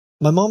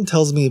My mom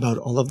tells me about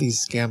all of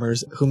these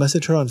scammers who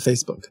message her on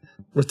Facebook.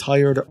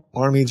 Retired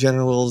army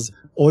generals,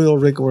 oil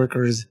rig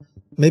workers,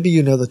 maybe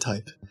you know the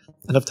type.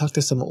 And I've talked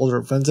to some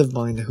older friends of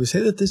mine who say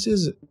that this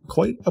is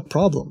quite a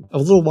problem. A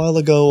little while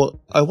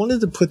ago, I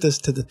wanted to put this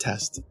to the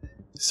test,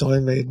 so I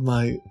made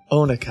my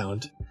own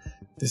account.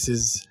 This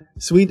is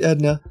Sweet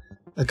Edna,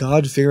 a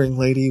God-fearing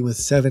lady with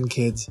 7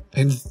 kids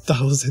and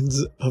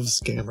thousands of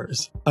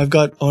scammers. I've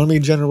got army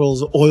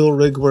generals, oil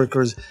rig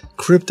workers,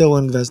 crypto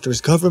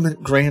investors,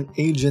 government grant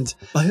agents.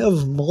 I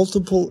have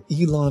multiple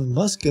Elon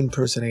Musk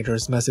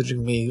impersonators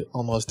messaging me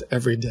almost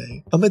every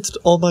day. Amidst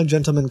all my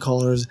gentlemen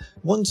callers,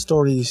 one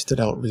story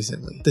stood out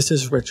recently. This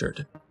is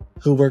Richard,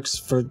 who works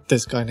for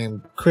this guy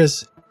named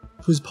Chris,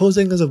 who's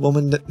posing as a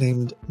woman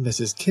named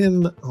Mrs.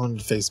 Kim on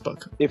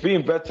Facebook. If we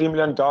invest $3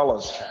 million,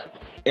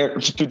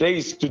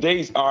 today's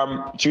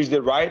Tuesday,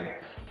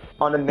 right?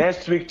 On the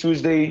next week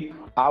Tuesday,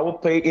 I will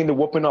pay in the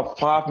whopping of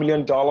 $5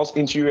 million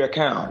into your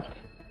account.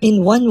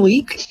 In 1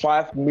 week?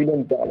 $5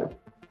 million.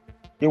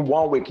 In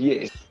 1 week,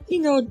 yes.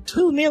 You know,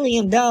 $2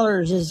 million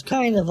is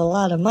kind of a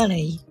lot of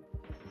money.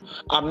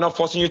 I'm not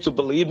forcing you to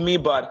believe me,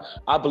 but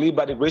I believe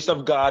by the grace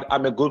of God,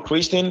 I'm a good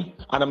Christian,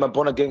 and I'm a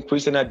born-again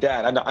Christian at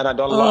that, and I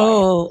don't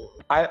lie.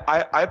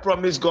 I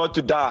promise God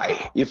to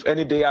die if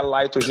any day I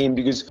lie to him,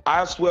 because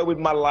I swear with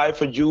my life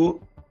for you,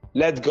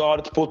 let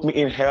God put me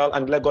in hell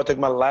and let God take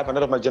my life and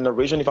that of my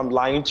generation if I'm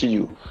lying to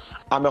you.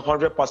 I'm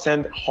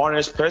 100%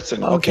 honest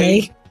person,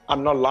 okay?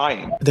 I'm not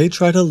lying. They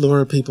try to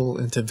lure people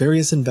into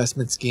various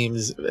investment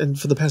schemes, and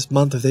for the past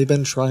month they've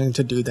been trying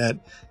to do that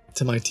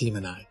to my team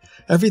and I.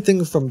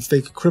 Everything from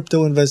fake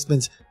crypto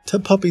investments to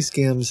puppy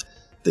scams.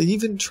 They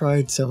even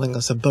tried selling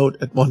us a boat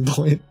at one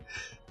point.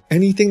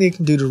 Anything they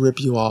can do to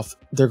rip you off,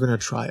 they're gonna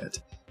try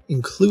it.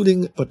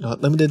 Including, but not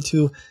limited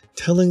to,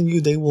 telling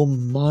you they will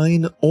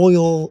mine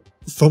oil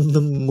from the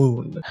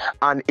moon.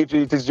 And if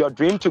it is your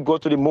dream to go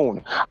to the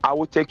moon, I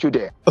will take you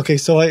there. Okay,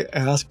 so I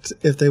asked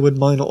if they would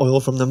mine oil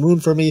from the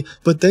moon for me,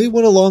 but they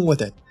went along with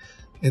it.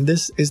 And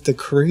this is the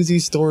crazy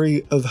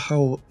story of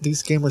how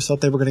these scammers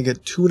thought they were going to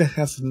get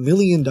 $2.5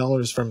 million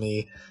from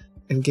me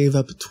and gave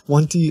up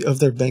 20 of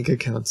their bank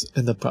accounts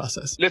in the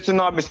process. Listen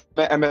up,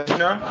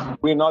 Mr.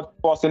 We're not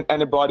forcing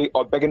anybody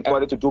or begging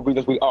anybody to do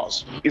business with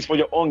us. It's for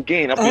your own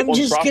gain. I'm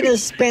just going to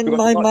spend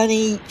my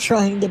money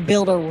trying to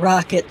build a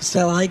rocket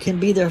so I can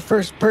be the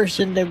first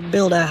person to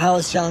build a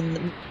house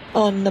on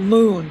the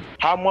moon.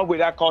 How much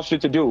would that cost you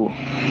to do?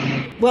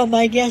 Well,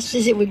 my guess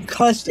is it would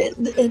cost at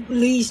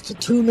least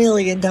 $2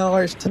 million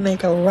to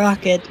make a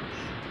rocket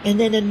and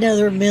then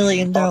another $1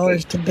 million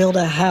to build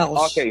a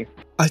house. Okay.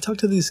 I talked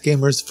to these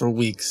scammers for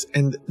weeks,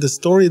 and the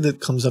story that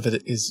comes of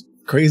it is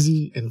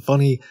crazy and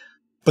funny,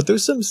 but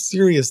there's some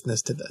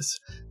seriousness to this.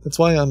 That's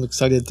why I'm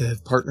excited to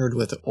have partnered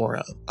with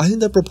Aura. I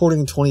ended up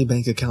reporting 20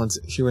 bank accounts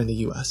here in the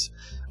US.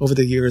 Over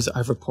the years,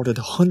 I've reported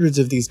hundreds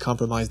of these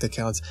compromised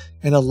accounts,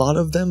 and a lot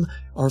of them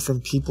are from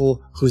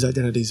people whose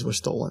identities were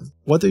stolen.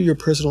 Whether your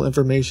personal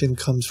information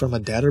comes from a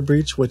data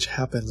breach, which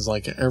happens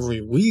like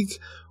every week,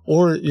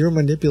 or you're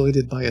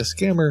manipulated by a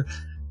scammer,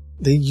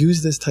 they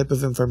use this type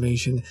of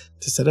information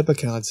to set up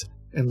accounts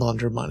and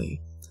launder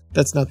money.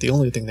 That's not the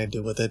only thing they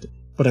do with it,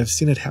 but I've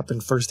seen it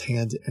happen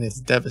firsthand and it's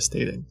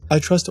devastating. I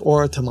trust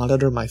Aura to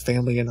monitor my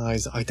family and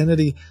I's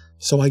identity,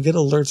 so I get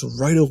alerts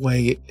right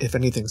away if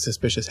anything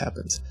suspicious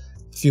happens.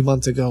 A few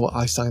months ago,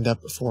 I signed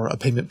up for a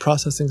payment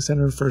processing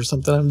center for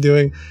something I'm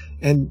doing,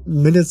 and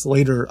minutes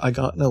later, I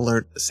got an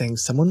alert saying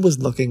someone was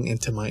looking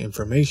into my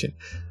information.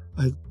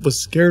 I was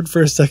scared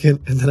for a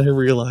second, and then I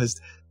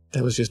realized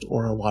that was just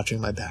Aura watching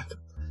my back.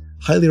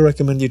 Highly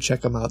recommend you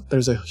check them out.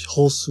 There's a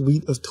whole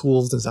suite of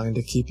tools designed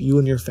to keep you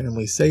and your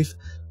family safe.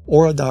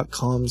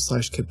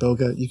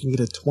 Aura.com/Kitboga. You can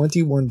get a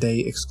 21-day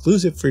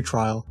exclusive free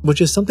trial,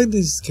 which is something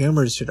these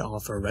scammers should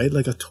offer, right?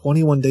 Like a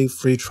 21-day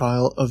free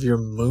trial of your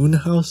moon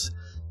house.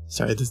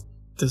 Sorry, this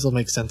will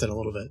make sense in a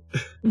little bit.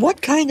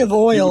 What kind of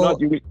oil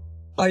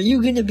are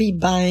you going to be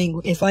buying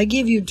if I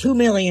give you $2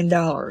 million?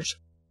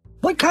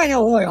 What kind of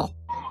oil?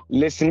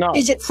 Listen up.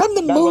 Is it from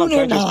the moon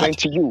or not?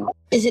 To you.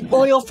 Is it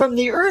oil from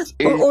the earth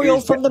or oil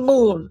from the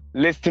moon?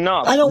 Listen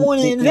up. I don't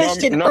want to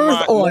invest in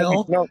earth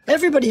oil.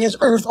 Everybody has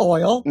earth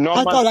oil.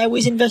 I thought I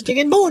was investing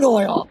in moon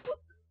oil.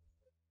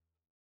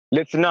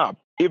 Listen up.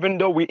 Even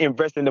though we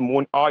invest in the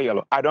moon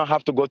oil, I don't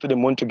have to go to the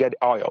moon to get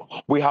oil.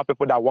 We have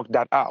people that work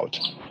that out.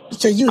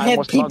 So you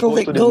have people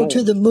that go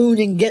to the moon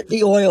and get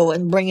the oil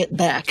and bring it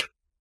back.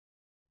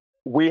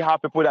 We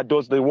have people that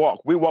does the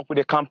work. We work with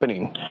a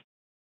company.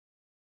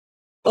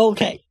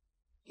 Okay.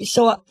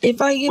 So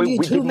if I give you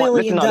 $2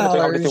 million,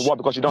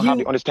 because you don't have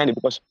the understanding,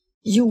 because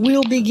you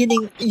will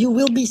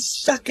be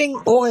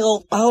sucking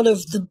oil out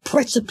of the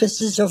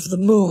precipices of the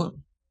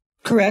moon,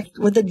 correct?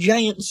 With a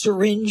giant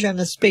syringe on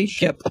a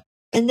spaceship.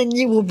 and then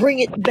you will bring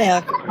it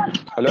back,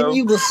 Hello? and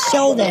you will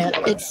sell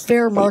that at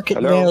fair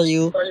market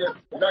value,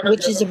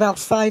 which is about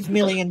 $5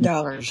 million,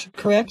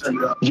 correct?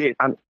 Yes,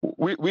 and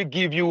we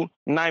give you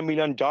 $9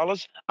 million,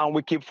 and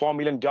we keep $4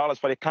 million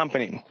for the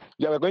company.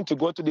 Yeah, we're going to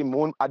go to the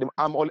moon. I'm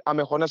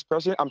a honest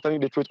person. I'm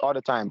telling you the truth all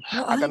the time.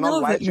 Well, I I cannot know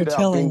lie that to you're you that I'm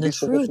telling doing the this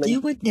truth. business.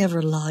 You would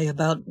never lie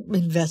about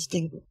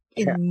investing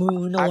in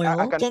moon oil.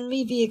 I can- Send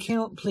me the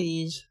account,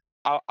 please.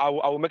 I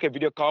will make a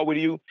video call with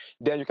you.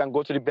 Then you can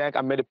go to the bank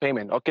and make the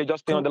payment. Okay,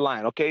 just stay on the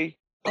line. Okay.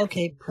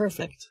 Okay,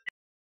 perfect.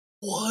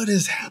 What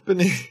is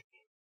happening?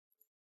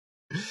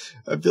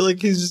 I feel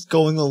like he's just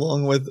going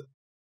along with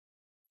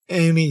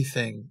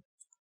anything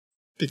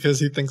because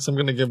he thinks I'm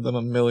going to give them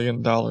 $1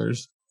 million.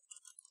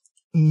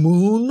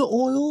 Moon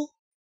oil?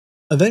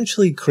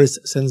 Eventually, Chris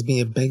sends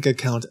me a bank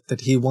account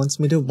that he wants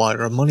me to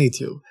wire money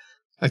to.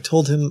 I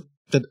told him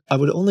that I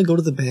would only go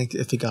to the bank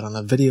if he got on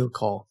a video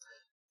call,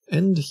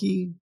 and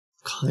he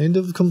kind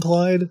of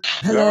complied.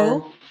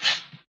 Hello?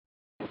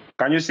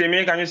 Can you see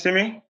me? Can you see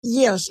me?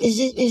 Yes.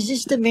 Is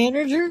this the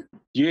manager?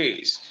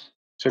 Yes.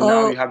 So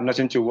now you have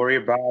nothing to worry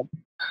about.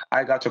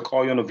 I got to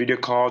call you on a video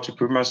call to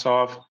prove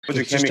myself. It's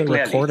to just hear a me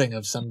clearly. recording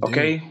of some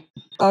dude.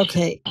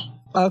 Okay.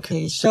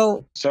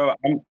 So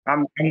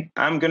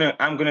I'm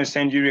gonna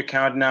send you your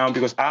account now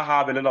because I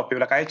have a lot of people.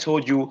 Like I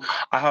told you,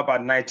 I have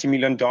about $90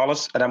 million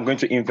that I'm going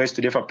to invest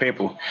today for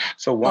people.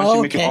 So once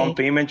you make your own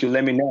payment, you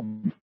let me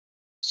know.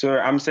 So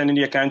I'm sending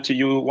the account to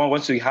you.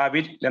 Once you have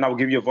it, then I will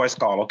give you a voice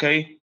call.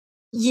 Okay?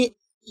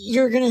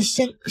 You're gonna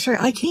send. Sorry,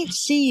 I can't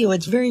see you.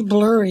 It's very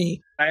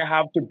blurry. I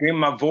have to bring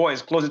my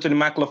voice closer to the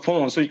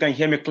microphone so you can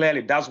hear me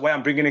clearly. That's why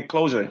I'm bringing it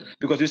closer,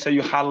 because you say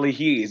you hardly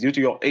hear due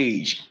to your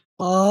age.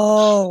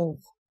 Oh,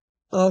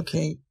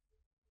 okay.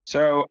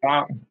 So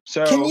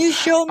can you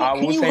show me?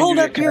 Can you hold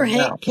up your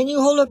hand? Can you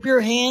hold up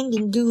your hand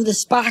and do the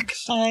Spock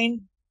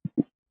sign?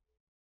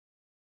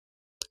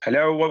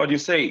 Hello, what did you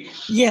say?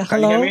 Yeah,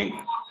 hello. Can you hear me?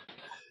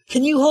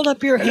 Can you hold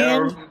up your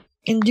hand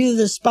and do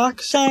the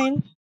Spock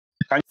sign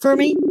for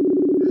me?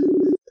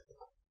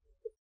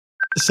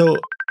 So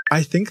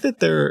I think that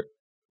the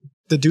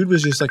dude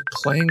was just like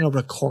playing a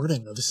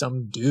recording of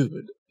some dude,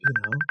 you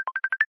know?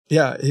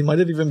 Yeah, he might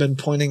have even been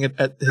pointing it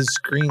at his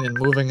screen and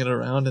moving it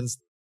around, and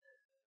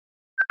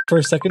for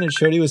a second it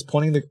showed he was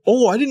pointing the—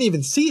 oh, I didn't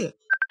even see it.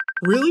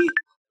 Really?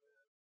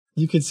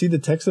 You could see the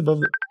text above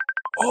the—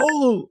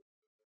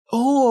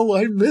 oh,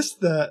 I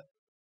missed that.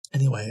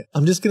 Anyway,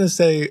 I'm just gonna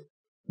say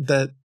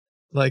that,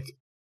 like,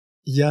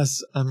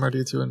 yes, I'm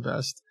ready to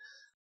invest.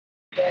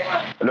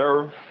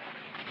 Hello?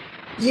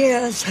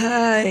 Yes,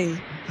 hi.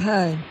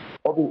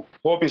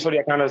 Hope you saw the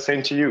account I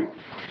sent to you.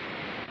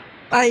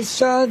 I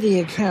saw the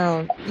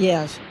account,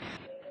 yes.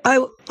 I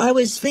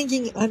was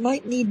thinking I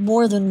might need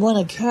more than one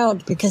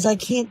account because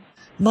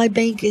my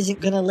bank isn't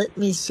going to let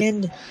me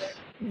send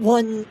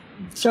 $2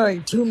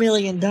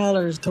 million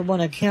to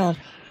one account.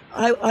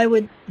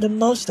 The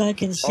most I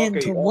can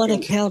send to one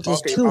account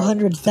is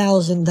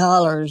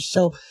 $200,000.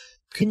 So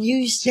can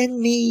you send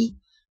me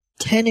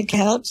 10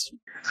 accounts?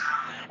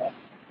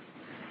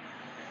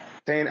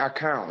 10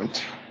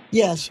 account?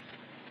 Yes.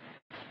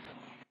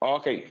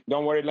 Okay,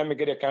 don't worry. Let me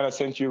get the account I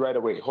sent you right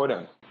away. Hold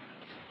on.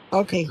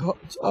 Okay, hold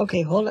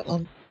it.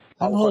 I'm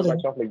holding.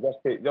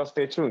 Just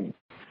stay tuned.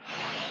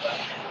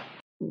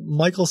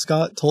 Michael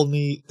Scott told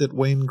me that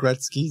Wayne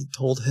Gretzky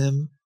told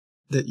him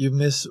that you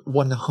miss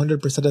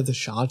 100% of the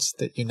shots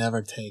that you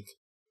never take.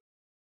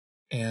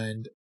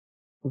 And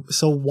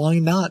so why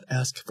not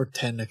ask for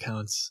 10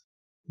 accounts?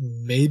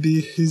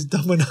 Maybe he's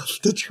dumb enough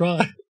to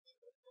try.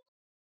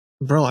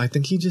 Bro, I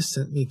think he just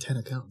sent me 10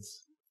 accounts.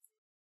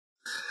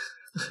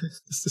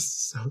 This is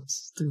so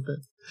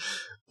stupid.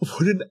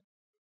 What an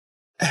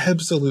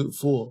absolute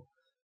fool.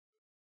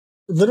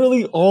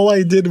 Literally all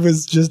I did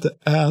was just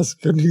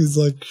ask, and he's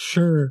like,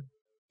 sure.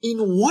 In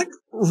what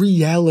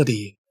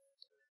reality?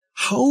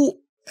 How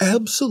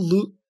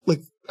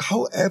absolutely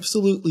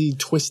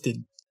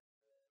twisted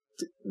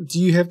do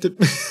you have to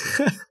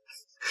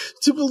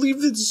to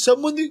believe that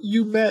someone that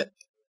you met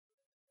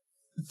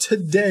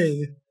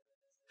today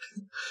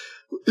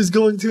is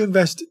going to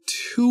invest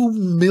 $2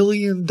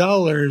 million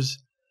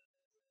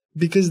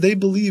because they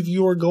believe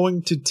you are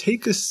going to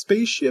take a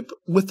spaceship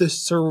with a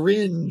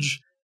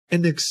syringe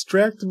and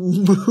extract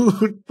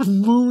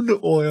moon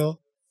oil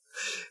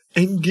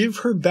and give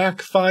her back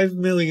 $5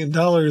 million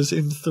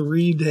in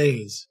 3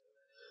 days?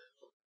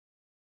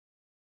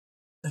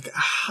 Like,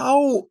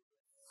 how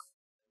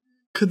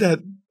could that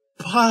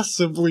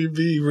possibly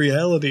be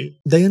reality?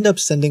 They end up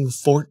sending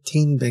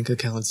 14 bank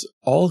accounts,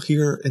 all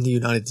here in the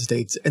United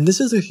States, and this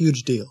is a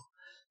huge deal.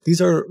 These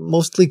are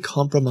mostly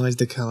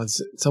compromised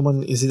accounts.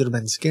 Someone has either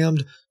been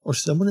scammed or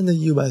someone in the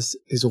US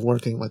is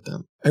working with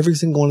them. Every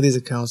single one of these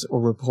accounts were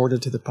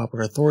reported to the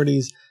proper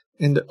authorities,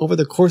 and over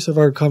the course of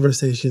our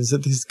conversations,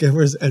 these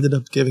scammers ended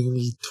up giving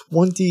me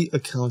 20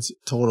 accounts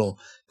total,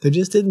 They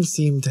just didn't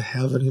seem to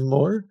have any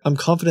more. I'm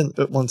confident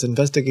that once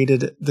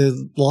investigated,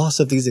 the loss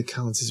of these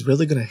accounts is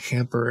really going to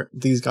hamper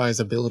these guys'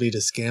 ability to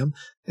scam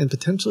and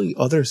potentially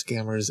other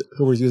scammers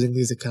who are using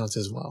these accounts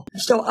as well.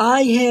 So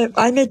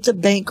I'm at the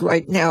bank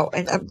right now,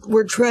 and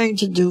we're trying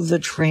to do the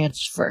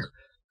transfer.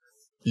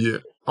 Yeah.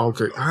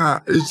 Okay.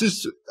 Is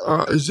this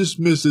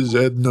Mrs.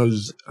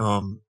 Edna's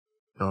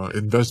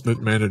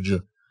investment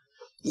manager?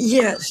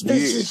 Yes.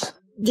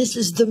 This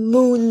is the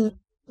Moon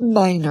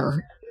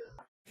Miner.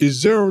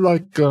 Is there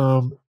like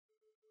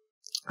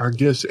I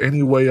guess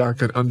any way I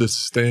can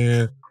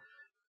understand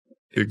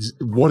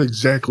what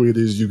exactly it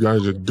is you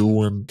guys are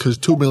doing? Because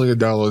 $2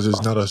 million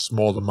is not a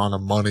small amount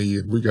of money,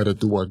 and we got to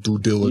do our due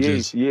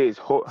diligence. Yes.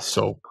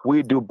 So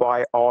we do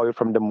buy oil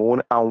from the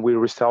moon, and we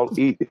resell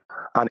it,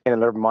 and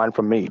another mine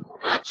from me.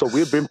 So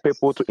we bring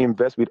people to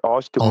invest with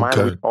us, to mine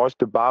with us,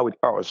 to buy with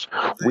us.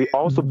 We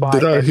also buy.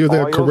 Did I hear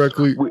that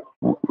correctly?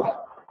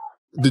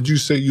 Did you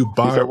say you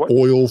buy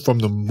oil from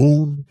the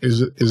moon? Is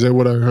that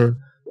what I heard?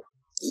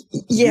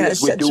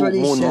 Yes, we do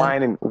moon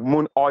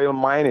oil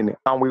mining,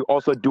 and we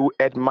also do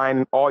earth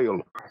mining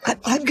oil.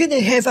 I'm going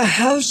to have a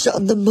house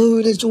on the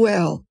moon as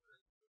well.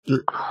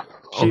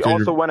 She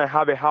also want to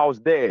have a house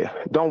there.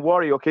 Don't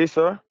worry, okay,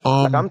 sir?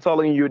 Like I'm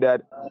telling you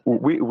that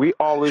we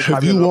always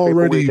have you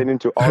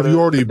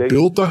already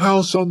built a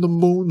house on the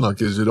moon?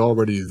 Like, is it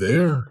already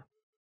there?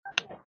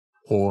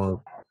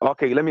 Or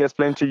okay, let me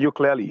explain to you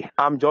clearly.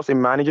 I'm just a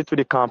manager to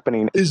the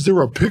company. Is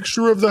there a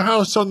picture of the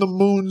house on the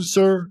moon,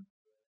 sir?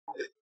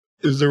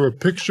 Is there a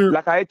picture?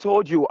 Like I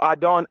told you, I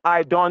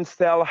don't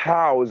sell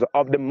house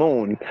of the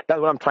moon. That's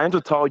what I'm trying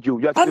to tell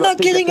you. I'm not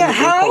getting a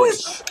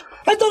house.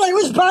 I thought I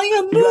was buying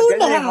a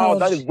moon house.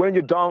 That is when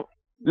you don't.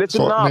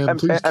 Listen now,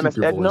 MS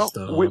Edna,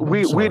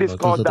 we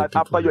discussed that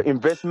after your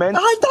investment.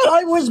 I thought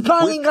I was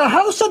buying a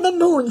house on the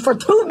moon for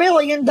 $2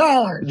 million.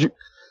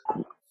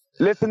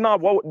 Listen now,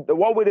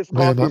 what we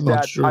discussed is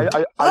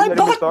that I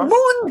bought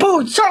moon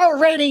boots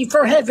already,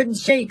 for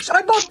heaven's sakes.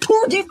 I bought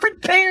 2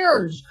 different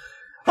pairs.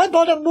 I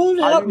bought a moon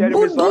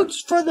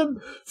boots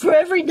for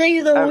every day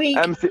of the week.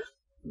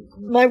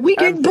 My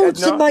weekend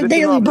boots and my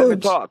daily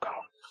boots.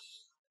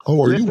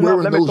 Oh, are you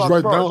wearing those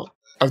right now?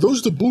 Are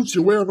those the boots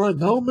you're wearing right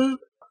now, man?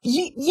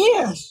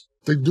 Yes.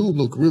 They do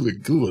look really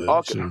good,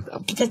 actually.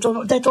 That's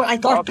what I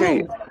thought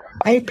too.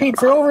 I paid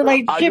for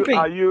overnight shipping.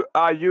 Are you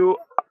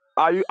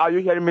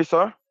hearing me,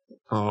 sir?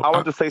 I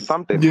want to say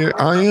something. Yeah,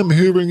 I am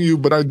hearing you,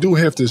 but I do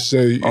have to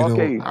say, you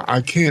know,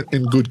 I can't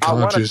in good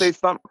conscience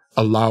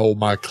allow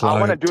my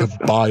client to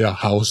buy a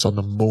house on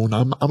the moon.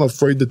 I'm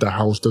afraid that the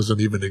house doesn't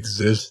even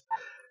exist.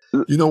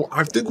 You know,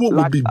 I think what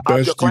would be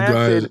best, you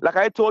guys... Like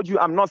I told you,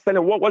 I'm not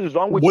selling. What is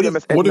wrong with you,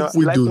 MS? What if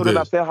we do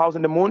this? Sell house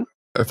on the moon?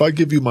 If I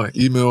give you my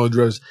email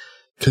address,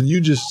 can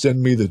you just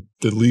send me the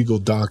legal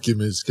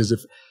documents?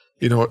 Because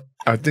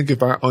I think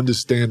if I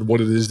understand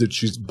what it is that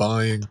she's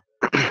buying...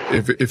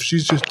 If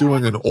she's just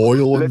doing an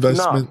oil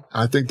investment,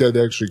 I think that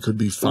actually could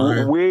be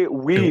fine. We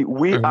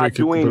are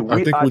doing.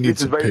 I think we need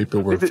some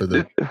paperwork for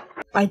that.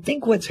 I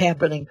think what's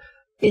happening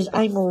is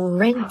I'm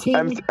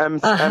renting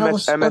a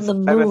house on the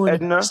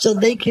moon so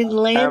they can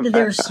land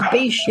their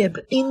spaceship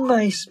in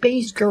my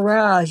space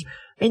garage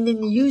and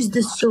then use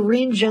the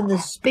syringe on the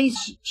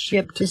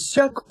spaceship to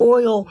suck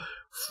oil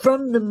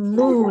from the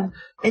moon,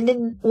 and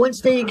then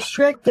once they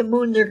extract the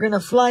moon, they're going to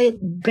fly it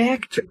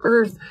back to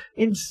Earth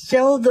and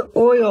sell the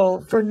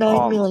oil for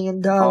 $9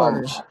 million.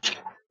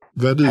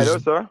 That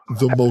is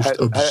the most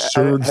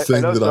absurd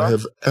thing that I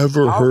have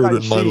ever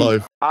heard in my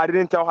life. I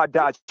didn't tell her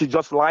that. She's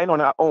just lying on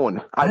her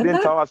own. I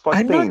didn't tell her first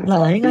thing. I'm not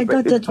lying. I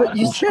thought that's what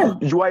you said.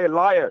 You are a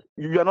liar.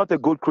 You are not a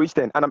good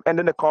Christian, and I'm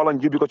ending the call on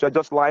you because you're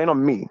just lying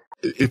on me.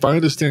 If I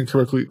understand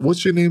correctly,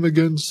 what's your name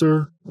again,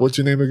 sir? What's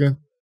your name again?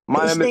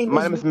 My name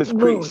is Miss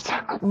Priest.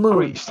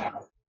 Priest.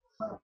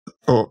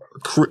 Oh,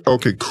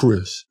 okay,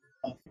 Chris.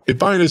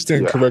 If I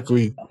understand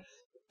correctly,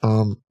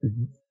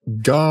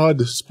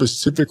 God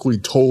specifically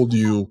told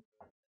you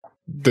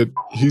that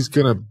he's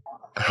going to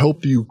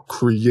help you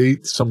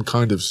create some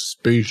kind of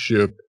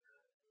spaceship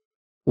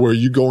where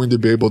you're going to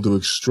be able to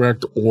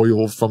extract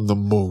oil from the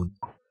moon.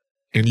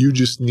 And you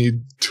just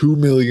need $2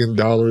 million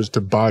to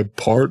buy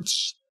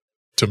parts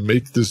to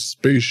make this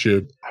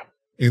spaceship.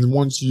 And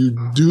once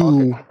you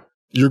do...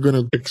 You're going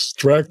to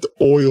extract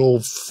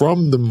oil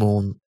from the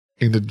moon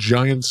in a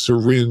giant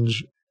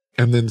syringe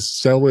and then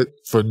sell it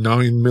for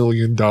 $9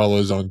 million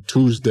on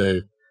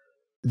Tuesday.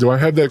 Do I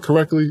have that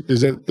correctly? Is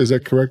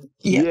that correct?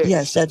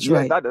 Yes, that's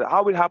right.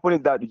 How it happened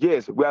is that,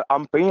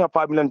 I'm paying her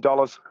 $5 million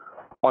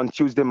on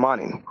Tuesday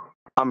morning.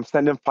 I'm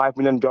sending $5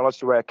 million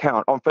to her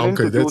account.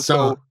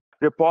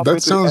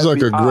 That sounds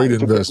like a great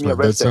investment.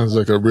 That sounds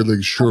like a really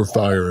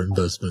surefire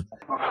investment.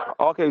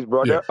 Okay,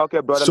 brother. Yeah. Okay,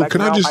 brother. So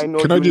can I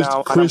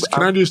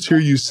just hear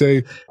you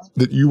say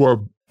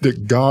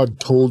that God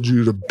told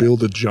you to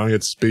build a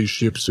giant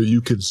spaceship so you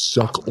can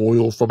suck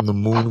oil from the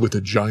moon with a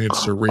giant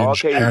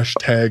syringe?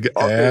 Hashtag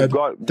ad.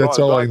 That's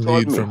all I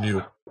need from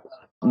you.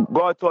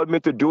 God told me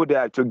to do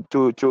that,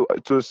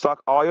 to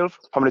suck oil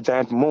from the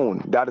giant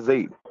moon. That is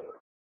it.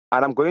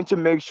 and I'm going to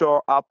make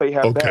sure I'll pay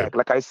her back.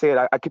 Like I said,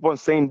 I keep on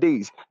saying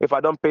this. If I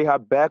don't pay her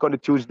back on the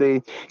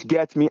Tuesday,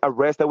 get me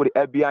arrested with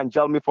the FBI and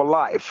jail me for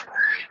life.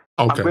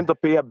 I'm going to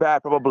pay her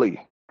back probably.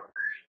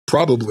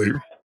 Probably.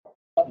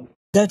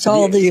 That's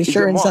all the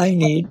assurance I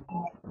need.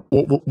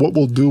 What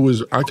we'll do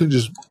is I can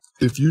just,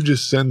 if you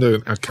just send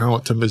an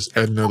account to Miss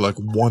Edna, like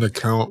one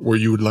account where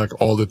you would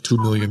like all the $2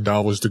 million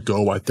to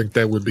go, I think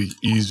that would be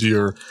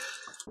easier.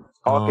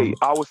 Okay,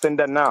 I will send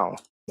that now.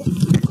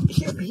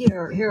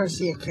 Here's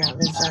the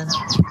account.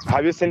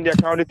 Have you sent the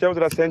account details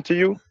that I sent to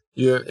you?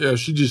 Yeah.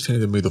 She just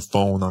handed me the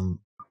phone.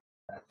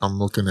 I'm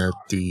looking at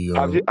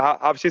the.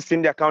 Have she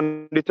seen the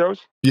account details?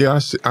 Yeah,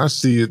 I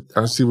see it.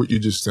 I see what you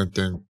just sent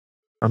in.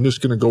 I'm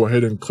just gonna go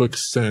ahead and click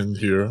send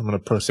here. I'm gonna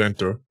press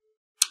enter.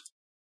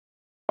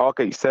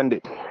 Okay, send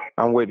it.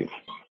 I'm waiting.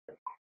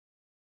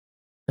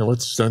 Yeah,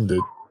 let's send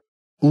it.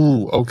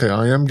 Ooh, okay.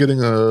 I am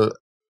getting a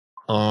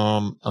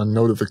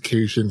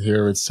notification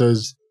here. It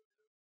says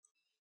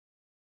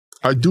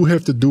I do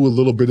have to do a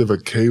little bit of a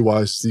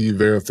KYC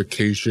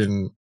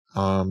verification,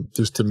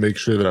 just to make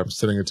sure that I'm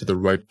sending it to the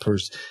right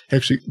person.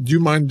 Actually, do you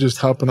mind just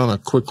hopping on a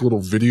quick little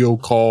video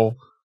call,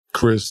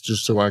 Chris,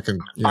 just so I can,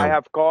 you know. I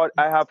have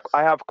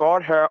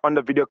called her on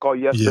the video call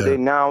yesterday. Yeah.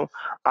 Now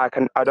I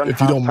don't have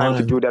time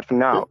to do that for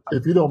now.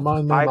 If you don't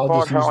mind, I'll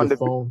just use the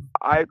phone.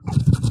 I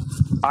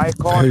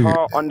called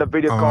her on the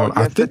video call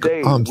yesterday.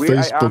 I think on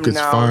Facebook it's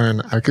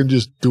fine. I can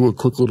just do a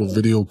quick little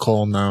video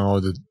call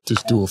now to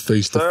just do a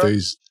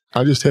face-to-face.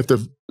 I just have to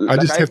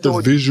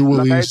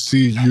visually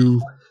see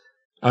you.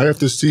 I have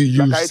to see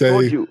you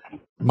say,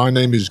 my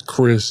name is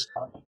Chris.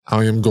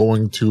 I am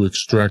going to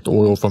extract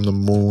oil from the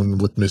moon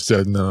with Miss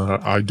Edna.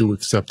 I do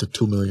accept the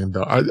 $2 million.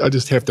 I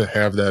just have to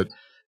have that.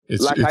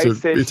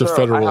 It's a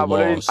federal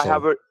law.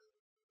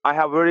 I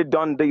have already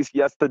done this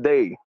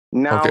yesterday.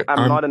 Now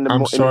I'm not in the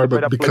I'm sorry,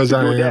 but because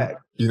I am,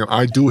 you know,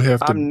 I do have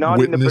to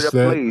witness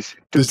that.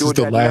 This is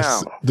the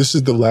last. This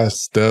is the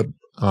last step.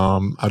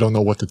 I don't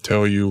know what to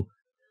tell you.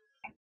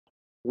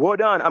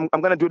 Hold on,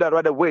 I'm gonna do that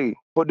right away.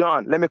 Hold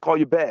on, let me call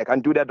you back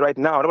and do that right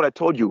now. That's what I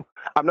told you.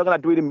 I'm not gonna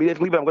do it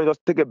immediately, but I'm gonna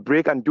just take a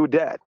break and do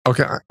that.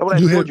 Okay,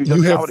 you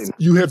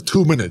have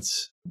 2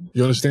 minutes.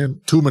 You understand?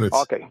 2 minutes.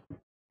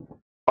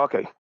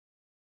 Okay.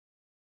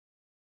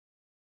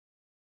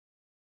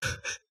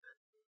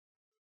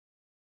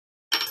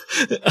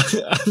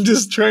 I'm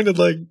just trying to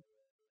like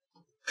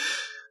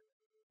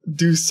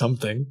do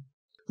something.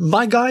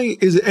 My guy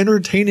is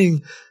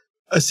entertaining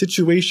a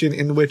situation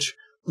in which,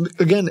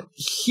 again,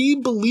 he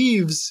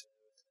believes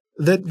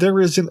that there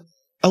is an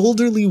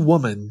elderly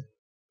woman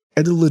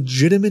at a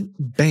legitimate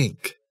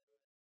bank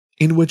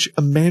in which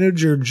a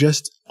manager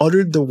just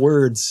uttered the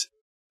words,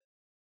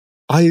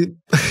 the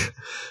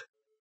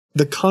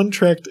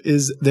contract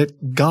is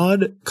that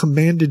God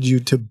commanded you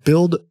to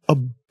build a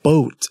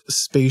boat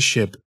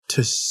spaceship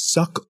to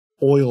suck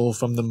oil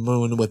from the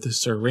moon with a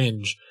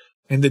syringe.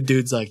 And the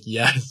dude's like,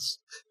 yes,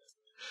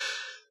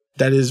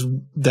 that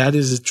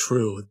is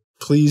true.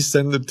 Please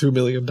send the $2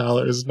 million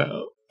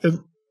now.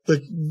 And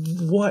like,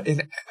 what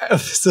an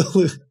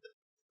absolute,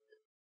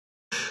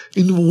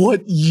 in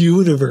what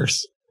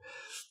universe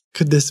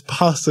could this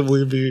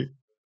possibly be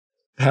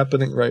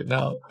happening right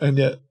now? And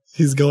yet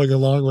he's going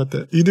along with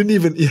it. He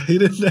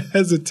didn't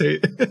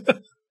hesitate.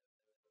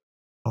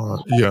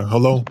 Yeah.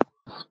 Hello.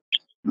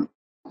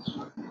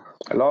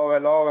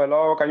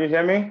 Hello. Can you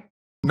hear me?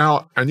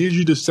 Now, I need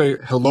you to say,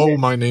 hello,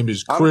 my name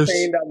is Chris. I'm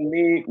saying that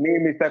me,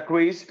 Mr.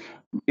 Chris,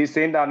 is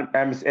saying that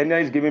Ms. Edna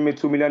is giving me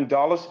 $2 million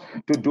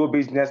to do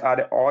business at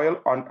the oil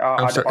at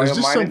the oil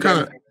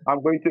mine.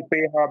 I'm going to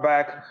pay her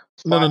back.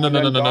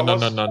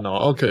 No.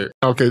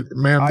 Okay,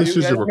 ma'am, this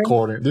is a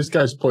recording. This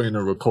guy's playing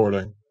a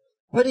recording.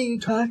 What are you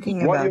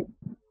talking about?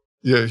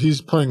 Yeah,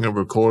 he's playing a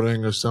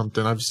recording or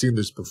something. I've seen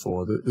this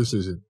before. This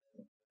isn't.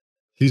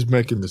 He's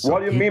making this up. What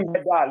do you mean by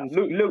that?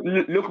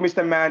 Look,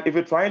 Mr. Man, if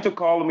you're trying to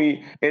call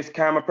me a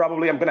scammer,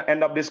 probably I'm going to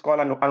end up this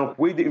call and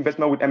quit the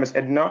investment with Ms.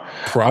 Edna.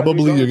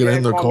 Probably you're going to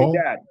end the call?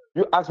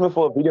 You asked me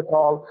for a video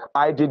call.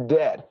 I did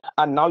that.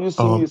 And now you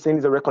see me saying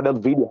it's a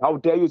recorded video. How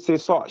dare you say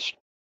such?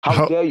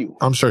 How dare you?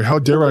 I'm sorry. How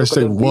dare I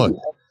say what?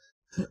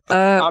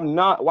 I'm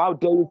not. How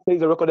dare you say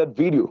it's a recorded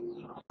video?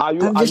 I'm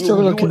just a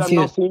little confused. I'm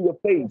not seeing your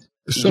face.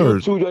 Sir.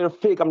 You're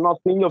fake. I'm not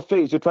seeing your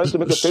face. You're trying to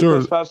make a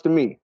fake face to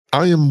me.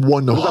 I am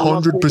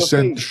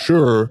 100%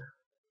 sure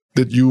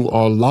that you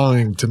are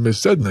lying to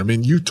Miss Edna. I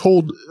mean, you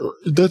told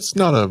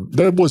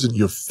that wasn't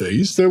your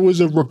face. There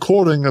was a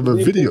recording of a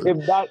video.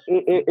 If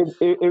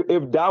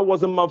that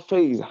wasn't my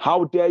face,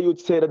 how dare you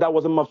say that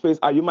wasn't my face?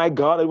 Are you my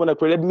God? Are you want to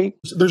credit me?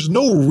 There's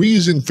no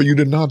reason for you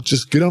to not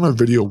just get on a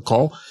video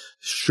call,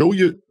 show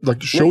your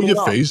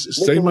face,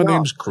 say my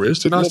name's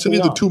Chris, and I'll send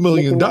you the $2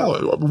 million.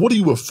 What are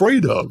you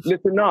afraid of?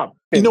 Listen up.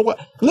 You know what?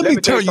 Let me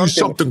tell you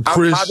something,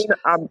 Chris.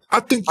 I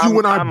think you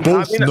and I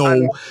both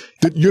know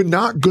that you're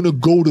not going to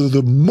go to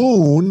the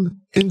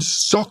moon and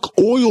suck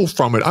oil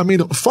from it. I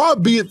mean, far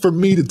be it for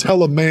me to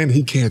tell a man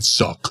he can't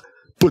suck,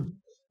 but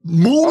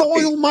moon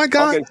oil, my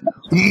guy,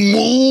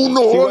 moon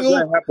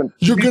oil.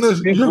 You're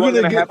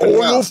gonna get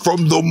oil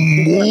from the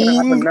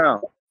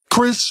moon,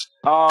 Chris.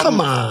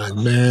 Come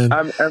on, man.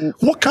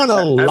 What kind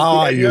of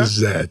lie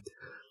is that?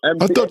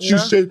 I thought you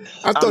said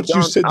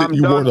that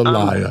you weren't a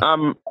liar.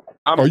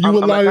 Are you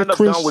a liar,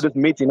 Chris? I'm done with this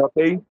meeting,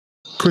 okay?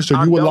 Chris,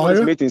 are you a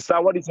liar?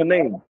 Sir, what is your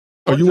name?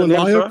 Are you a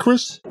liar,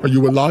 Chris? Are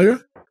you a liar?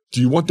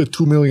 Do you want the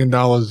 $2 million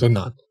or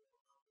not?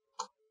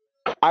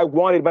 I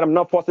want it, but I'm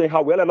not forcing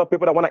how well. A lot of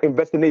people that want to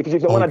invest in it.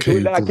 If you want to do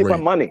that, I keep my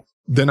money.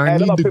 Then I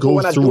need to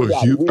go through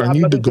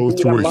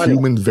a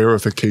human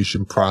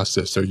verification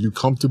process. Are you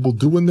comfortable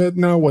doing that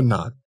now or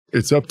not?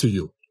 It's up to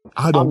you.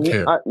 I don't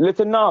care.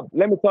 Listen up.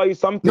 Let me tell you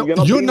something.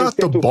 No, you're not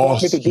the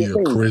boss here,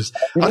 Chris.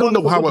 I don't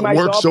know how it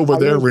works over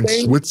there in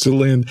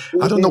Switzerland.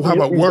 I don't know how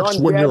it works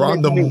when you're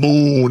on the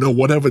moon or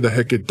whatever the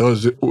heck it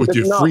does with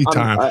your free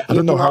time. I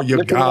don't know how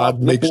your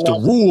God makes the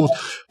rules,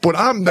 but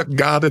I'm the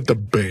God at the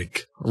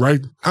bank,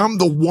 right? I'm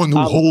the one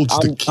who holds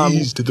the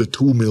keys to the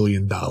 $2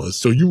 million.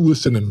 So you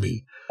listen to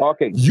me.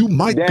 Okay. You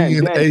might be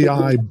an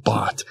AI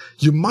bot.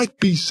 You might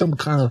be some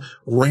kind of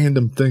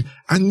random thing.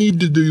 I need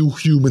to do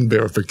human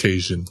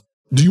verification.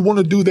 Do you want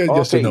to do that? Okay.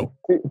 Yes or no?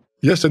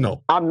 Yes or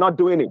no? I'm not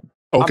doing it.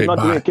 Okay, I'm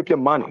not doing it. Keep your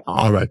money.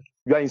 All right.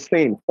 You're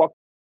insane. Fuck.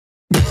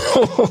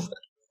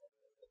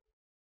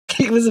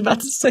 He was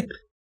about to say.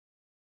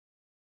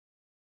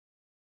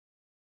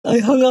 I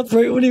hung up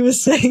right when he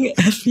was saying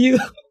F you.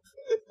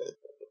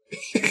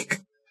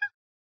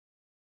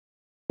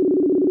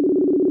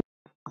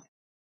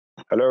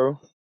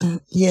 Hello?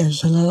 Yes,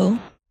 hello?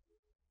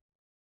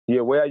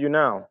 Yeah, where are you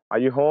now? Are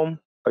you home?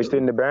 Are you still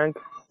in the bank?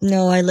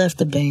 No, I left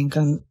the bank.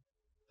 I'm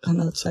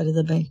outside of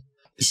the bank.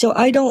 So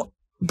I don't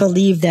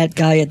believe that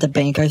guy at the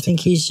bank. I think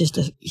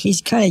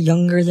he's kind of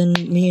younger than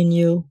me and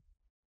you.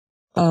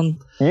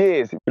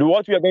 Yes.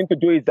 What we are going to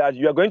do is that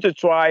you are going to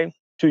try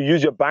to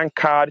use your bank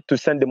card to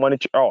send the money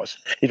to us.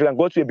 If you can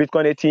go to a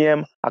Bitcoin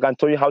ATM, I can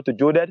tell you how to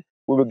do that.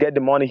 We will get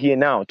the money here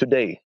now,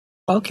 today.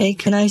 Okay.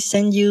 Can I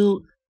send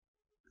you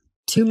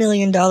 $2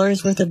 million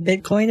worth of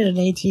Bitcoin at an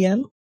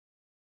ATM?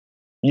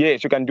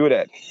 Yes, you can do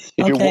that.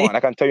 If you want,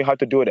 I can tell you how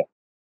to do that.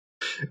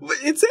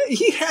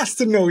 He has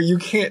to know you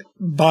can't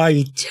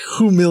buy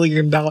 $2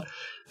 million.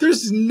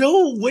 There's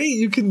no way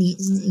you can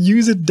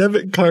use a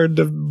debit card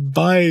to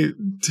buy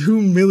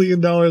 $2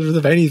 million worth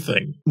of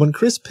anything. When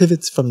Chris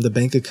pivots from the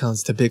bank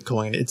accounts to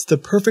Bitcoin, it's the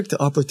perfect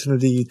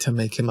opportunity to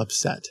make him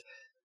upset.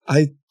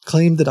 I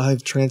claim that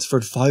I've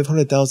transferred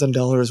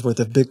 $500,000 worth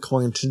of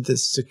Bitcoin to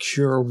this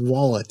secure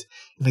wallet,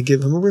 and I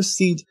give him a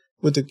receipt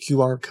with a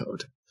QR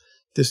code.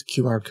 This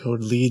QR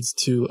code leads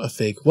to a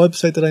fake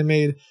website that I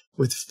made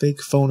with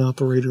fake phone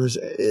operators.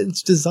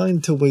 It's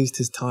designed to waste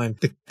his time.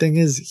 The thing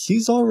is,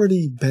 he's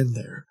already been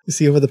there. You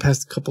see, over the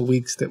past couple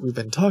weeks that we've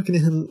been talking to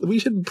him, we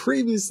had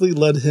previously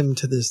led him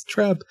to this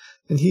trap,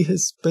 and he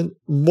has spent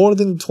more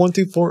than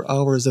 24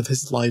 hours of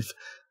his life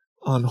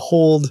on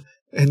hold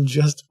and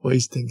just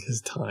wasting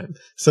his time.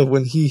 So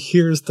when he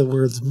hears the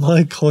words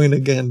 "my coin"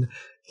 again,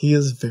 he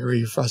is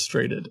very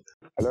frustrated.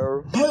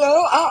 Hello?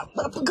 Hello?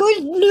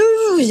 Good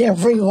news,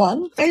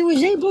 everyone. I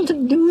was able to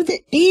do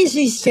the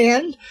easy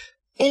send,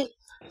 and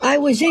I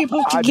was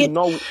able to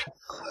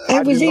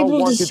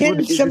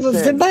send some of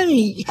the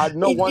money.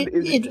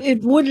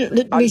 It wouldn't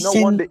let me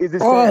send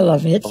all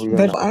of it,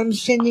 but I'm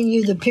sending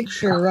you the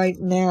picture right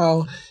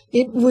now.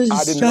 It was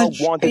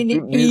such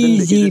an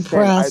easy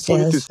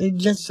process. I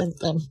just sent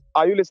them.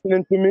 Are you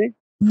listening to me?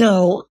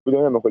 No.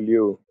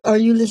 Are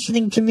you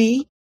listening to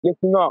me?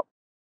 Listen up.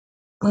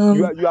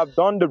 You have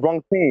done the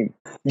wrong thing.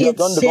 You have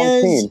done the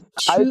wrong thing.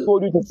 I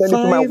told you to send it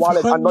to my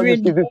wallet and not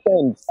use this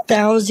thing.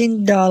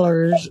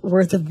 $1,000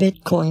 worth of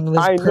Bitcoin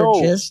was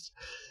purchased.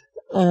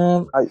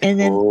 And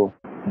then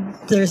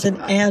there's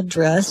an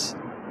address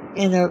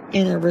and a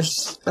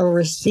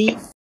receipt.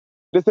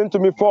 Listen to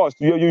me first.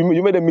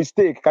 You made a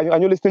mistake.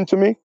 Can you listen to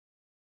me?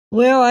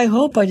 Well, I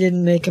hope I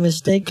didn't make a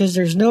mistake because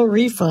there's no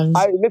refunds.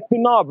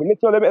 Listen up.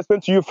 Let me explain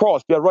to you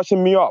first. You're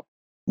rushing me up.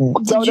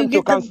 Tell them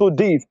to cancel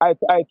this. I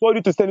told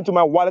you to send it to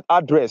my wallet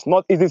address,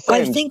 not easy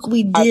send. I think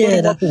we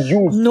did.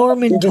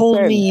 Norman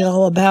told me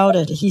all about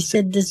it. He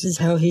said this is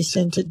how he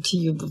sent it to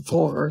you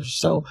before.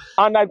 So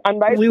and I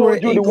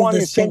told you the one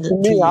he sent to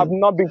me have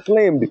not been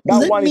claimed.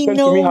 That one he sent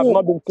to me have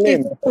not been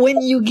claimed.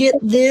 When you get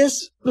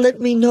this,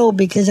 let me know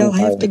because I'll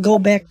have to go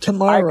back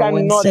tomorrow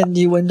and send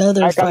you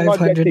another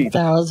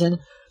 500,000.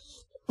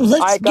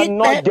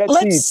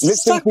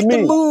 Let's suck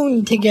the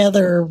moon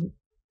together.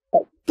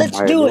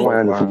 Let's do it.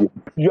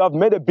 You have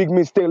made a big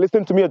mistake.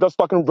 Listen to me. You're just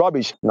talking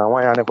rubbish.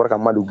 Hello?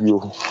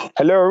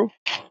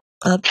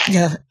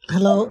 Yeah.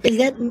 Hello?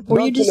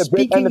 Were you just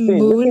speaking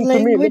moon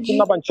language?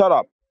 Listen up and shut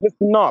up.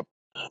 Listen up.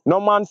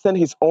 No man sent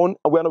his own.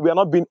 We are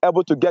not being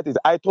able to get it.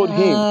 I told him.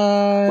 We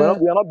are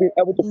not being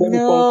able to claim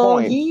his own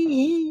coin.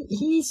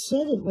 He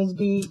said it was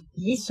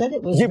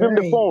Give him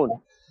the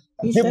phone.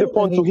 Give the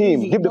phone to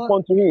him. Give the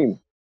phone to him.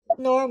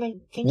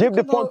 Norman, can you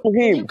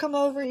come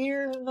over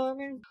here,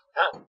 Norman?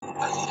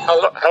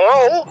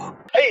 Hello?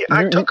 Hey,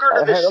 I took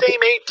her to the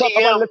same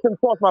ATM. Listen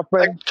first, my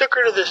friend. I took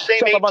her to the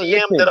same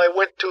ATM that I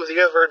went to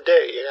the other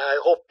day. I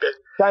hope that...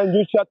 Can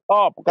you shut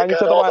up? Can you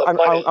shut up and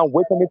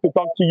wait for me to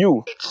talk to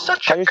you? It's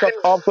such Can you shut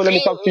up so let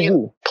me talk to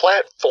you?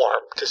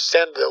 platform to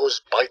send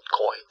those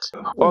Bitcoins.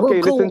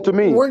 Okay, listen to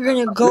me. We're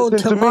going to go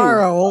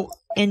tomorrow,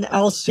 and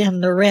I'll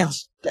send the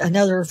rest.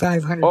 Another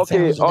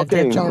 500,000, if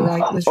that's all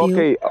right with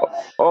you.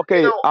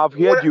 Okay, I've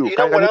heard you.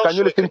 Can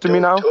you listen to me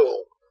now?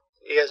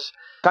 Yes.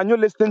 Can you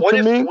listen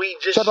to me?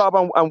 Shut up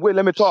and wait,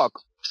 let me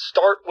talk.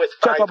 Start with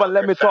 500,000 Shut up and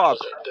let me talk.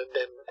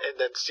 And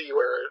then see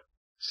where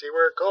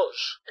it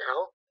goes, you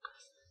know?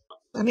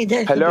 I mean,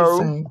 that could be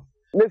fine.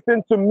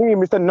 Listen to me,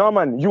 Mr.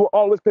 Norman. You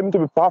always claim to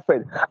be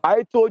perfect.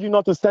 I told you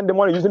not to send the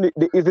money using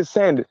the easy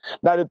send.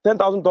 That the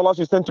 $10,000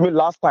 you sent to me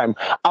last time,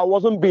 I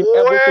wasn't being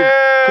able to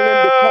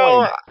claim the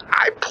coin.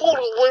 I pulled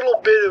a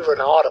little bit of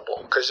an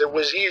audible because it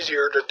was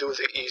easier to do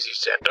the easy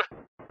send.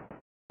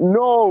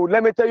 No,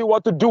 let me tell you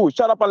what to do.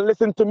 Shut up and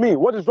listen to me.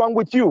 What is wrong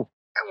with you?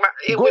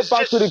 It was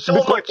just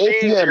so much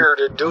easier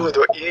to do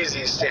the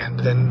easy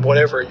send than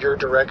whatever your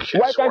directions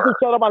were. Why can't you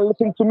shut up and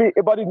listen to me?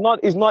 But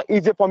it's not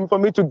easy for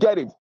me to get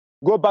it.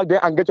 Go back there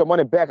and get your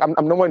money back. I'm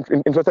no one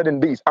interested in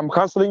this. I'm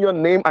canceling your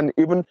name and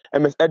even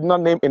Ms.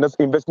 Edna's name in this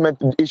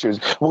investment issues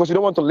because you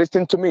don't want to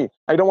listen to me.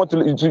 I don't want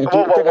to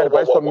take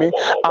advice from me.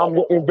 I'm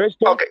your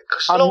investor. Okay,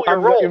 slow your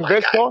roll,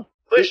 investor.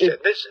 Listen,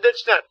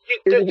 that's not.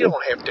 You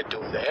don't have to do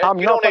that.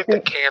 You don't have to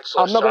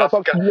cancel us. I'm not going to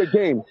talk to you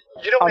again.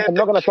 You don't have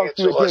to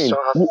cancel us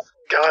off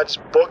God's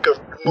book of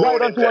moon Why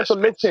don't you want to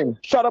listen?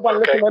 Shut up and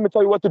listen. Let me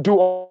tell you what to do,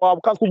 or I'll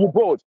cancel you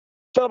both.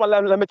 Shut up and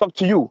let me talk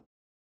to you.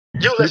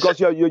 You listen. Because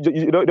you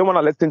don't want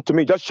to listen to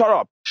me. Just shut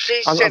up.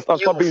 She sent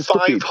you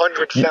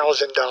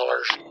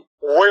 $500,000.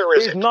 Where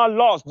is it? It's not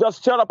lost.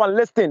 Just shut up and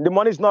listen. The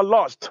money's not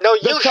lost. No,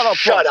 you shut up.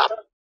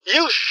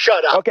 You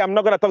shut up. Okay, I'm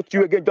not going to talk to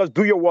you again. Just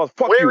do your work.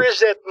 Fuck you. Where is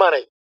that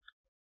money?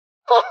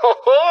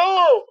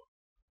 Oh,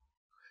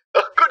 a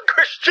good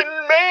Christian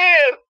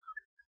man.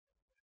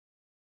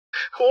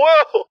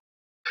 Whoa.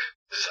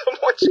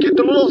 Someone's getting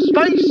a little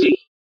spicy.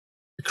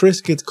 Chris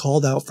gets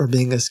called out for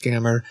being a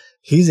scammer.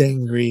 He's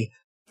angry,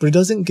 but he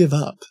doesn't give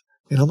up.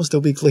 And almost a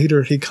week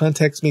later, he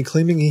contacts me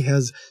claiming he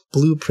has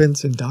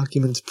blueprints and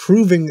documents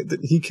proving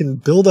that he can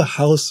build a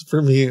house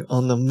for me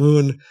on the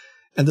moon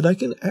and that I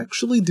can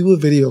actually do a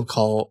video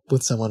call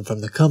with someone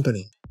from the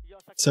company.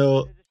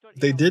 So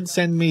they did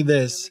send me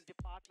this,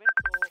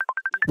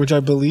 which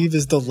I believe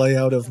is the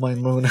layout of my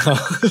moon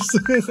house.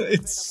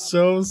 It's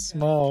so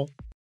small.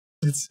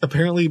 It's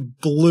apparently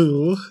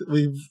blue.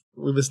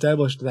 We've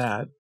established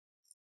that.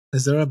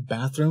 Is there a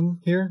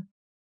bathroom here?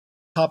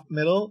 Top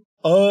middle?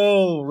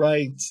 Oh,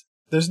 right.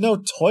 There's no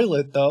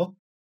toilet, though.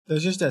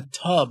 There's just a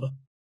tub.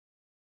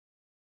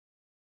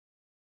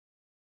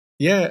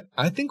 Yeah,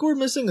 I think we're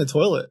missing a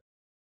toilet.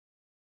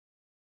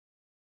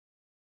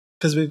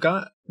 Because we've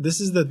got... This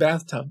is the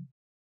bathtub.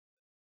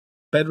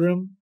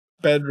 Bedroom.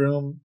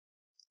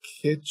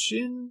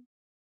 Kitchen?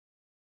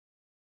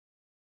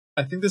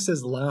 I think this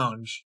says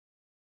lounge.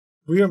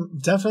 We are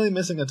definitely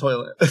missing a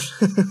toilet.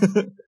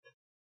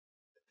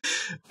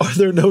 Are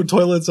there no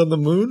toilets on the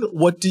moon?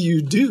 What do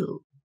you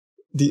do?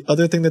 The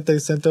other thing that they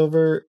sent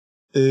over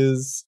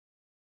is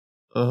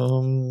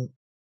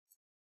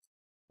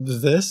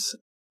this,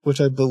 which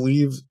I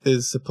believe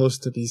is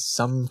supposed to be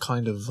some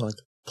kind of like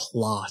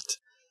plot.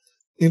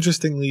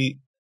 Interestingly,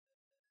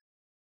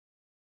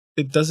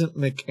 it doesn't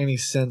make any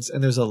sense,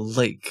 and there's a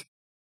lake.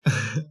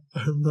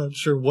 I'm not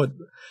sure what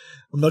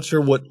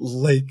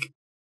lake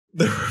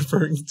they're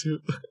referring to.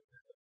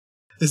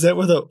 Is that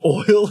where the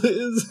oil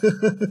is?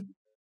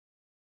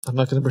 I'm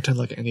not going to pretend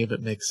like any of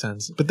it makes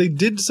sense, but they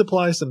did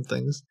supply some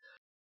things.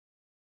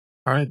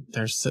 All right,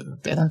 they're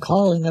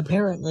calling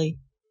apparently.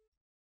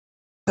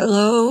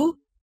 Hello?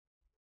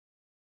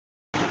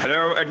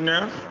 Hello,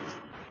 Edna?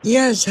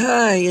 Yes,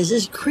 hi. Is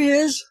this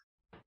Chris?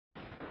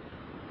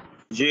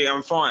 Yeah,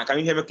 I'm fine. Can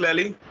you hear me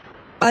clearly?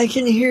 I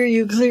can hear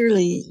you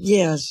clearly,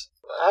 yes.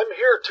 I'm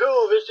here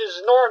too. This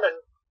is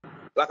Norman.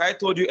 Like I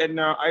told you,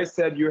 Edna, I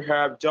said you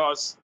have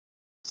just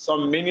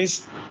some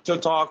minutes to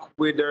talk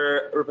with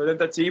the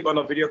representative on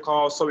a video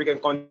call so we can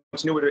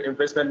continue with the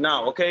investment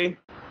now, okay?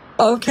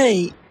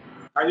 Okay.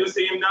 Can you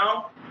see him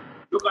now?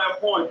 Look at your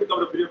phone, pick up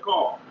the video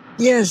call.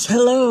 Yes,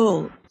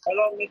 hello.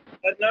 Hello, Mr.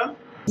 Edna?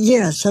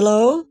 Yes,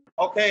 hello?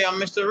 Okay, I'm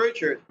Mr.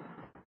 Richard.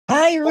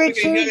 Hi,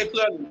 Richard.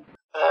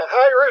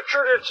 Hi,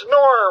 Richard. It's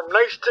Norm.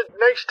 Nice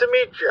to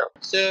meet you.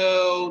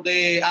 So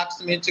they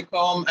asked me to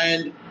come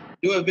and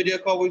do a video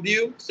call with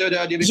you so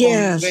that you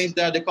become convinced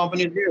that the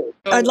company is real.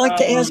 So, I'd like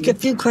to ask a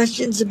few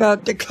questions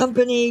about the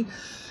company,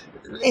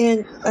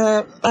 and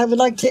I would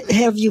like to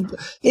have you,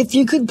 if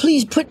you could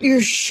please put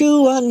your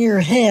shoe on your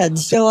head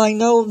so I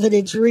know that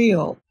it's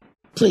real,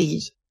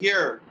 please.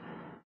 Here.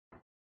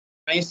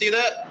 Can you see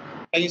that?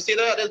 Can you see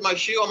that? There's my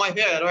shoe on my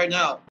head right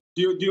now.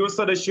 Do you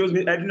see the shoes,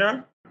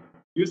 Edna?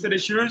 You see the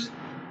shoes?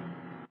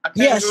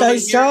 Yes, I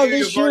saw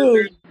the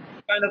shoes.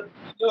 Kind of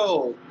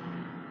slow.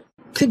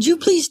 Could you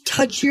please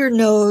touch your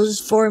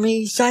nose for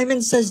me?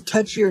 Simon says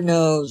touch your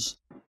nose.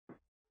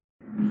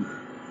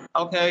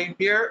 Okay,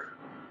 here.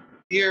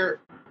 I'm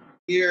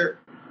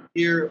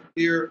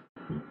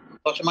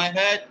touching my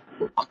head.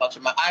 I'm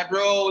touching my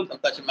eyebrows. I'm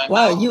touching my mouth.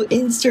 Wow, you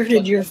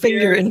inserted your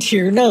finger into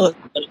your nose.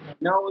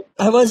 No,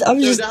 I was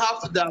you just. don't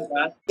have to doubt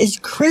that. Is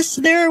Chris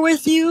there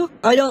with you?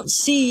 I don't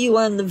see you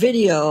on the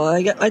video.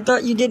 I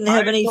thought you didn't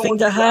have anything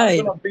to hide.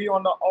 I'm gonna be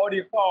on the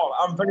audio call.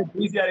 I'm very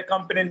busy at the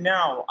company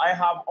now. I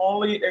have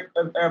only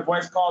a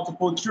voice call to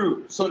put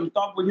through. So to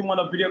talk with him on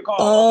a video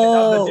call. Okay,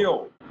 that's the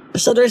deal.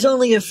 So there's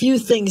only a few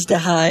things to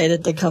hide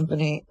at the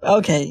company.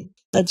 Okay,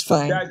 that's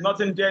fine. There's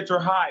nothing there to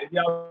hide.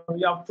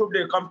 We have proved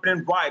the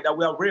company right that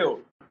we are real.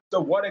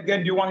 So what again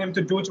do you want him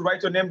to do to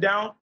write your name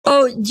down?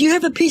 Oh, do you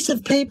have a piece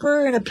of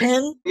paper and a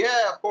pen?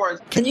 Yeah, of course.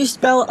 Can you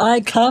spell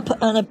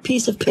ICUP on a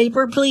piece of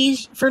paper,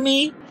 please, for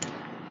me?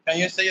 Can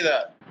you say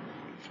that?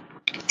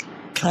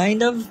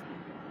 Kind of.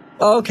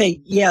 Okay,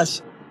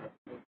 yes.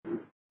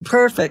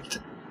 Perfect.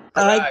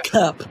 Right.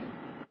 ICUP.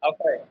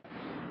 Okay.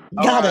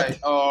 Got it.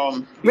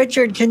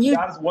 Richard, can you...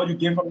 That's what you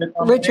get from the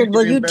company. Richard,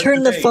 will you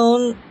turn the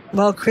phone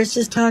while Chris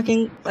is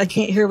talking? I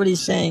can't hear what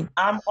he's saying.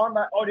 I'm on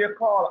my audio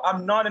call.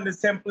 I'm not in the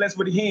same place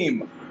with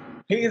him.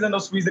 He is in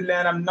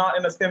Switzerland. I'm not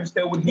in the same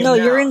state with him. No,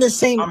 now. you're in the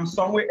same... I'm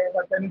somewhere else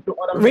attending to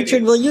other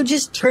Richard, meetings. will you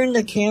just turn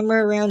the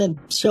camera around and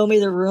show me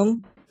the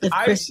room?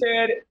 I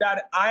said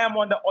that I am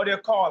on the audio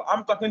call.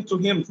 I'm talking to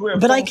him through a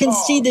But phone I can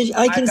call. see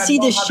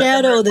the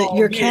shadow that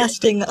you're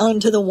casting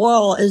onto the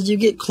wall as you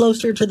get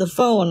closer to the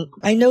phone.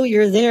 I know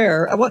you're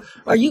there. What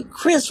are you,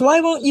 Chris? Why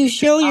won't you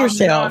show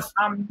yourself?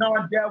 I'm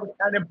not there with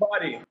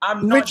anybody.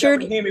 I'm not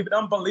Richard, there with him. If you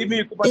don't believe me,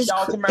 you can put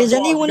down to my is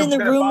anyone in the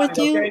room with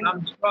you? Okay?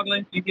 I'm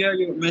struggling to hear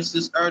you,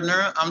 Mrs.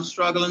 Erdner. I'm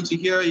struggling to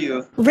hear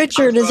you.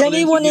 Richard, is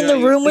anyone in the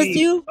room with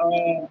you?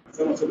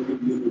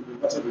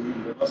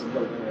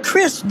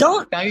 Chris,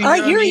 don't.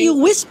 I hear you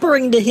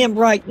whispering to him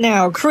right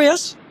now,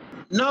 Chris.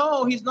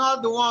 No, he's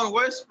not the one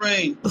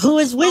whispering. Who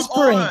is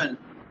whispering?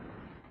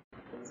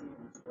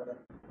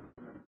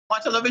 My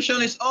television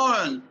is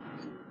on.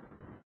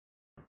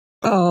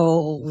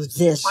 Oh,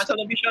 this. My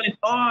television is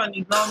on.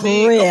 It's not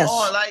Chris, me. Come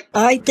on, like.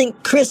 I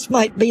think Chris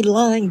might be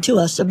lying to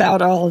us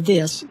about all of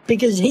this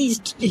because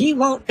he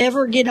won't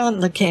ever get on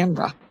the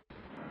camera.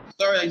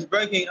 Sorry, it's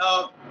breaking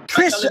up.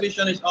 Chris, my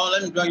television is on.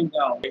 Let me bring it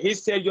down. He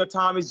said your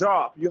time is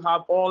up. You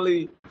have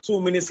only 2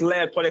 minutes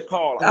left for the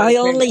call. I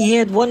only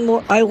had one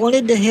more. I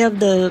wanted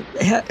to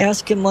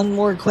ask him one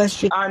more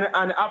question. And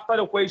after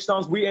the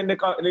questions, we end the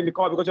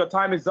call because your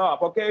time is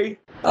up. Okay.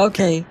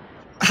 Okay.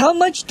 How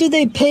much do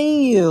they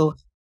pay you?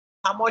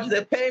 How much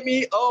they pay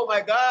me? Oh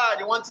my God!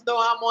 You want to know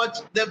how much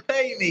they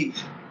pay me?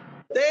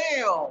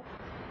 Damn!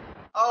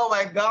 Oh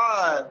my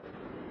God!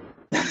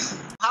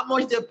 How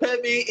much they pay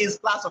me is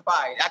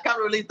classified. I can't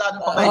release that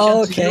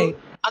information to you.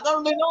 I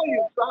don't really know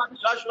you. So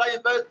how should I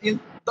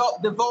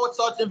devote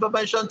such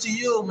information to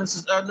you,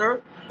 Mrs.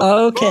 Erdner?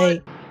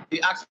 Okay. But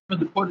you asked me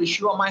to put a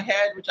shoe on my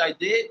head, which I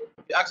did.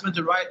 You asked me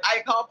to write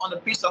ICUP on a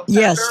piece of paper.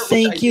 Yes,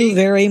 thank you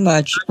very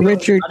much,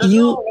 Richard.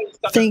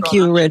 Thank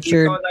you,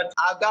 Richard.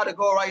 I've got to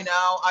go right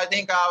now. I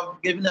think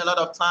I've given a lot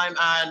of time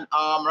and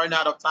running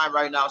out of time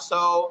right now.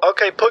 So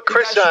okay, put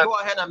Chris on. Go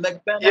ahead and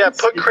make payments. Yeah,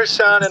 put Chris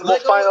on and we'll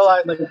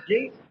finalize.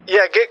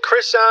 Yeah, get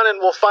Chris on and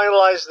we'll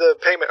finalize the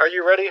payment. Are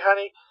you ready,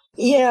 honey?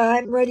 Yeah,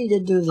 I'm ready to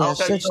do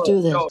this. Okay, Let's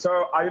do this.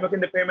 So, are you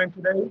making the payment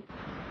today?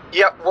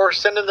 Yep, we're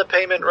sending the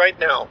payment right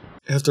now.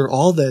 After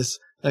all this,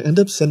 I end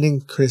up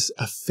sending Chris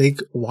a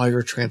fake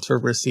wire transfer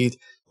receipt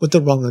with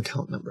the wrong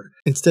account number.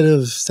 Instead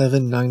of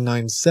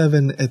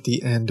 7997 at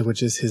the end,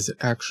 which is his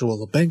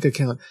actual bank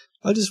account,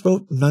 I just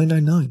wrote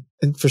 999.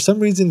 And for some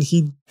reason,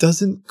 he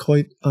doesn't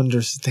quite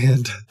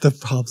understand the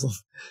problem.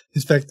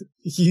 In fact,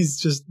 he's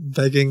just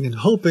begging and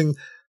hoping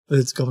that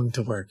it's going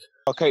to work.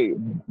 Okay,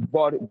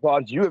 but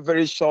you are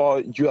very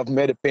sure you have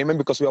made a payment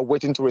because we are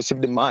waiting to receive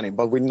the money,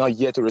 but we're not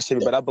yet to receive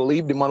it. But I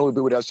believe the money will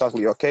be with us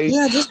shortly, okay?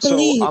 Yeah, just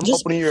believe. So I'm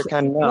opening your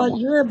account now. Well,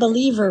 you're a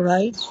believer,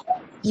 right?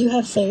 You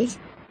have faith?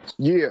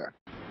 Yeah,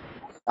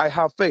 I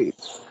have faith.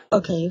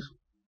 Okay.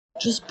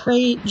 Just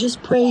pray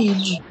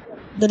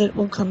that it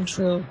will come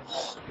true.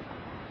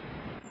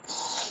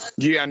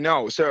 Yeah,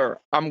 no, sir.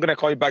 I'm going to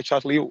call you back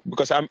shortly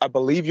because I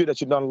believe you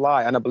that you don't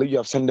lie, and I believe you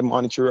have sent the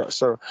money to us,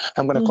 sir.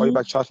 I'm going to call you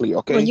back shortly,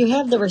 okay? Well, you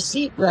have the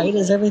receipt, right?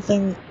 Is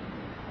everything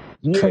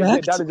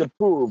correct? Yeah, that is the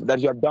proof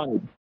that you have done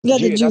it. Yeah,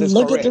 did you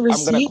look at the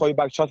receipt? I'm going to call you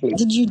back shortly.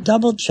 Did you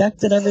double check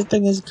that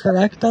everything is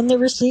correct on the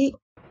receipt?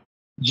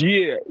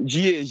 Yeah.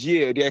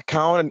 The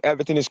account and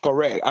everything is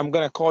correct. I'm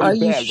going to call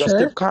you back. Sure? Just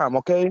keep calm,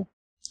 okay?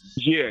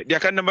 Yeah, the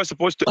account number is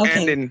supposed to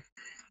end in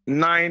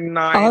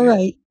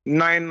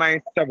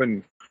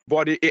 997.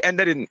 But it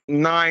ended in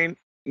 99.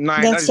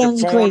 That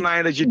sounds great.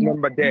 That is the 4-9-digit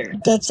number there.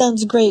 That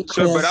sounds great,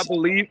 Chris. So, but I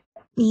believe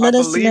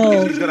us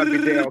know. It's gonna be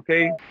there,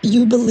 okay?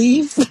 You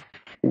believe?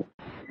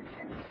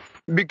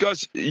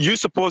 Because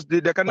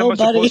the account number is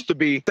supposed to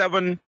be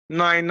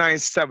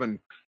 7997.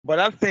 But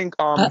I think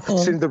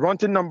since the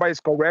routing number is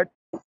correct,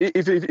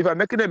 if I'm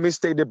making a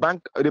mistake, the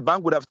bank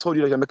would have told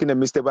you that you're making a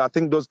mistake. But I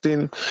think those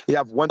things you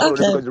have one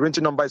because the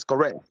routing number is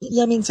correct.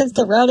 Yeah, I mean, since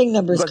the routing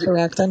number is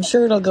correct, I'm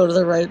sure it'll go to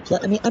the right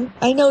place. I mean,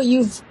 I know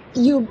you've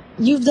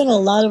done a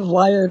lot of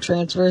wire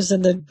transfers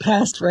in the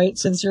past, right?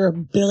 Since you're a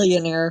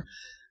billionaire,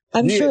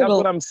 I'm sure that's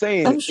what I'm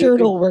saying. I'm sure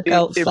it'll work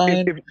out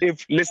fine.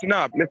 If listen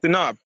up.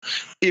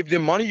 If the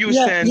money you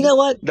send, you know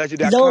what? that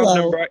the YOLO, account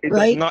number it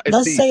right? does not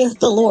Thus exceed. saith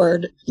the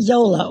Lord,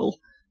 YOLO.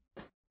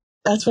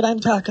 That's what I'm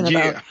talking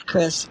about,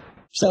 Chris.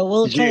 So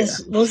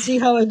we'll see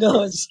how it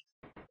goes.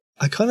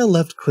 I kind of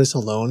left Chris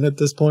alone at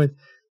this point.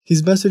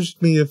 He's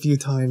messaged me a few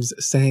times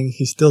saying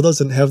he still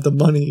doesn't have the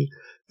money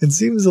and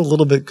seems a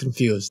little bit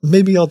confused.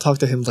 Maybe I'll talk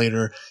to him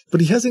later,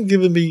 but he hasn't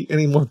given me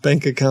any more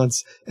bank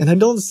accounts, and I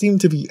don't seem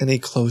to be any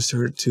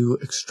closer to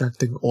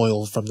extracting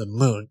oil from the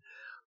moon.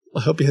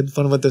 I hope you had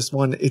fun with this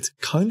one. It's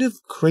kind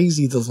of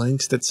crazy the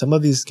lengths that some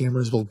of these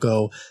scammers will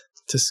go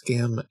to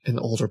scam an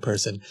older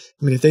person.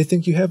 I mean, if they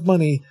think you have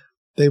money,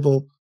 they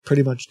will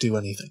pretty much do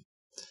anything.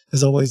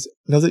 As always,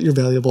 know that you're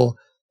valuable,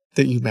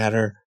 that you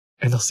matter,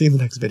 and I'll see you in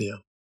the next video.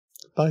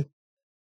 Bye.